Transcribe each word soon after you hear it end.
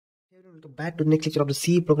Welcome back to the next lecture of the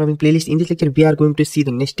C programming playlist. In this lecture, we are going to see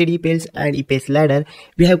the nested if else and if else ladder.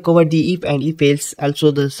 We have covered the if and if else,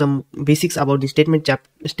 also some basics about the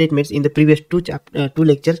statements in the previous two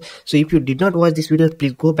lectures. So if you did not watch this video,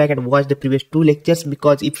 please go back and watch the previous two lectures,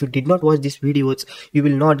 because if you did not watch these videos, you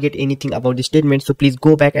will not get anything about the statements. So please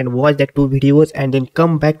go back and watch that two videos and then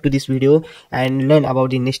come back to this video and learn about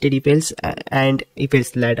the nested if else and if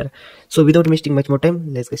else ladder. So without wasting much more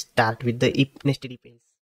time, let's get start with the nested if else.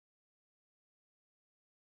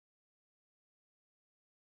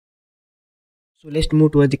 So let's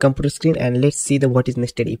move towards the computer screen and let's see the what is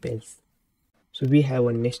nested if else. So we have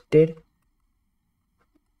a nested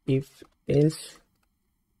if else.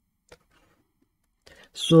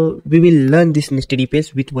 So we will learn this nested if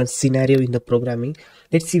else with one scenario in the programming.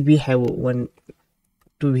 Let's see, we have two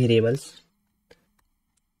variables,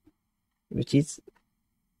 which is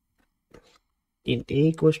int a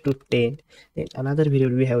equals to 10, then another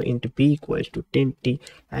variable we have int b equals to 10t,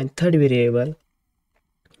 and third variable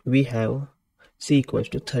we have c equals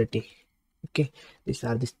to 30. Okay, these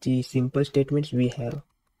are the simple statements we have.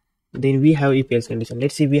 Then we have if else condition.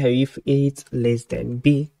 Let's see, we have if a is less than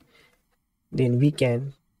b, then we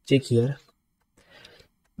can check here.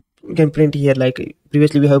 We can print here like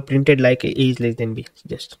previously we have printed like a is less than b,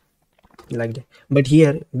 just like that. But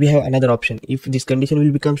here we have another option. If this condition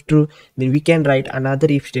will becomes true, then we can write another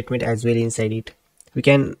if statement as well inside it. We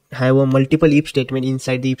can have a multiple if statement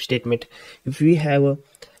inside the if statement. If we have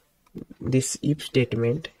this if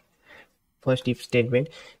statement, first if statement,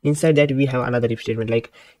 inside that we have another if statement,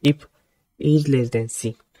 like if a is less than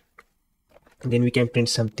c, then we can print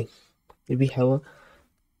something. We have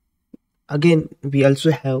again we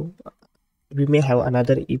may have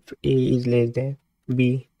another if a is less than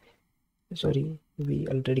b. Sorry, we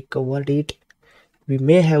already covered it. We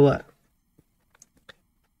may have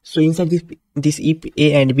so inside this if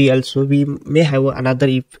a and b also we may have another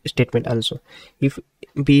if statement also. If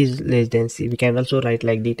b is less than c, we can also write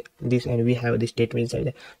like this, and we have this statement inside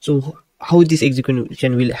there. So how this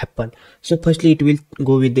execution will happen? So firstly it will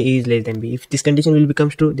go with the a is less than b. If this condition will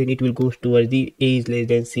becomes true, then it will go towards the a is less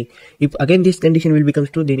than c. If again this condition will becomes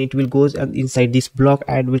true, then it will goes inside this block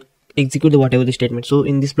and will execute whatever the statement. So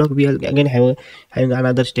in this block we are again having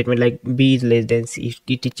another statement like b is less than c.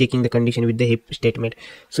 It is checking the condition with the if statement,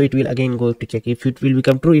 so it will again go to check. If it will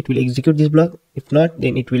become true, it will execute this block. If not,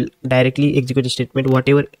 then it will directly execute the statement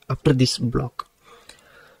whatever after this block.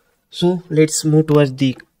 So let's move towards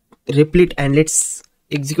the replit and let's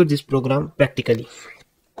execute this program practically.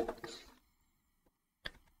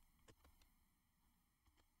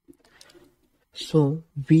 So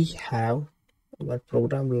we have our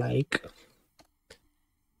program, like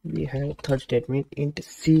we have third statement int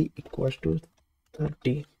c equals to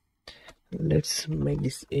 30. Let's make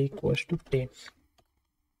this a equals to 10,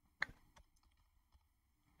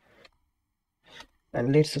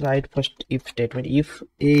 and let's write first if statement. If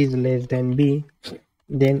a is less than b,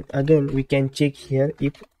 then again we can check here.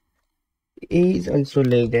 If a is also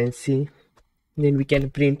less than c, then we can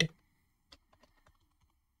print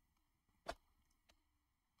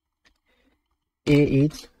a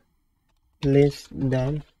is less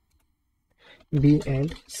than b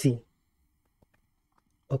and c.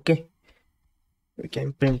 Okay, we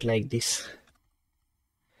can print like this.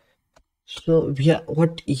 So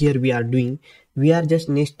what here we are doing, we are just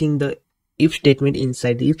nesting the if statement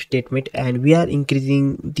inside the if statement, and we are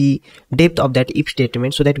increasing the depth of that if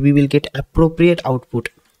statement so that we will get appropriate output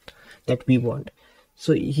that we want.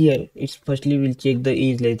 So here it's firstly will check the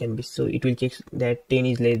a is less than b, so it will check that 10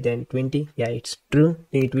 is less than 20. Yeah, it's true.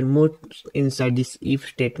 Then it will move inside this if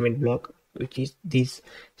statement block, which is this.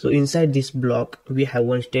 So inside this block we have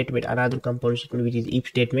one statement, another compound statement, which is if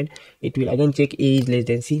statement. It will again check a is less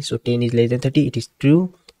than c, so 10 is less than 30. It is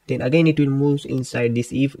true. Then again it will move inside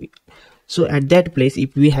this if. So at that place,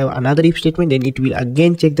 if we have another if statement, then it will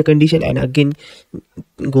again check the condition and again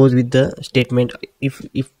goes with the statement if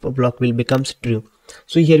a block will becomes true.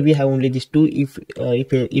 So here we have only these two if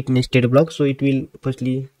nested block. So it will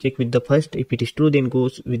firstly check with the first. If it is true, then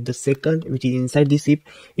goes with the second, which is inside this if.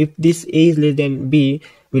 If this a is less than b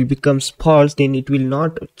will becomes false, then it will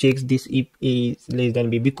not check this if a is less than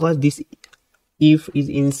b, because this if is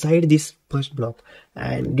inside this first block,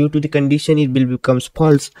 and due to the condition it will becomes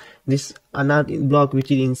false. This another block which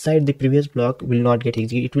is inside the previous block will not get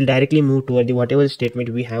executed. It will directly move toward the whatever statement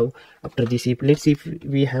we have after this if. Let's see if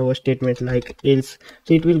we have a statement like else,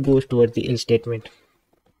 so it will go towards the else statement.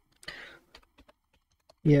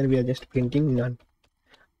 Here we are just printing none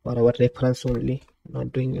for our reference only,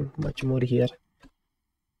 not doing much more here.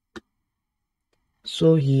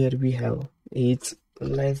 So here we have is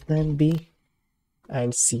less than b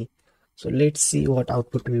and c. So let's see what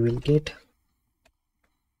output we will get.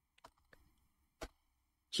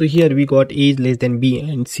 So here we got A is less than B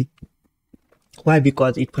and C. Why?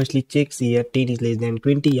 Because it firstly checks here 10 is less than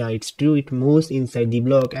 20. Yeah, it's true, it moves inside the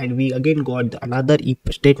block, and we again got another if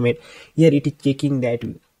statement. Here it is checking that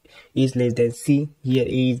is less than C. Here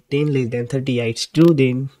A is 10 less than 30. Yeah, it's true,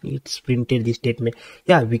 then it's printed the statement.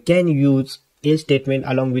 Yeah, we can use else statement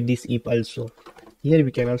along with this if also. Here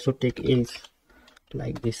we can also take else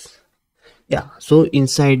like this. Yeah, so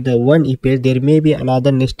inside the one if else there may be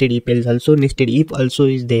another nested if else also. Nested if also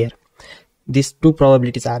is there. These two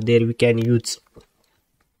probabilities are there we can use.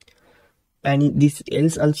 And in this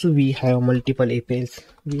else also we have multiple if else.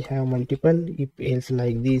 We have multiple if else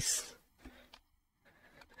like this.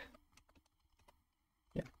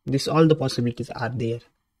 Yeah, this all the possibilities are there.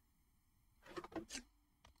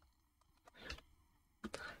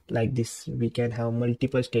 Like this, we can have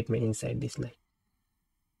multiple statement inside this line.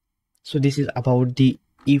 So this is about the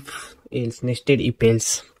if else, nested if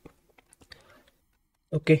else.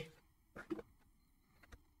 Okay.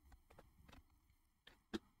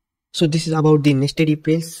 So this is about the nested if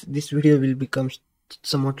else. This video will become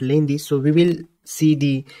somewhat lengthy, so we will see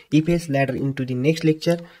the if else later into the next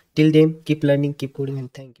lecture. Till then, keep learning, keep coding,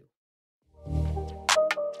 and thank you.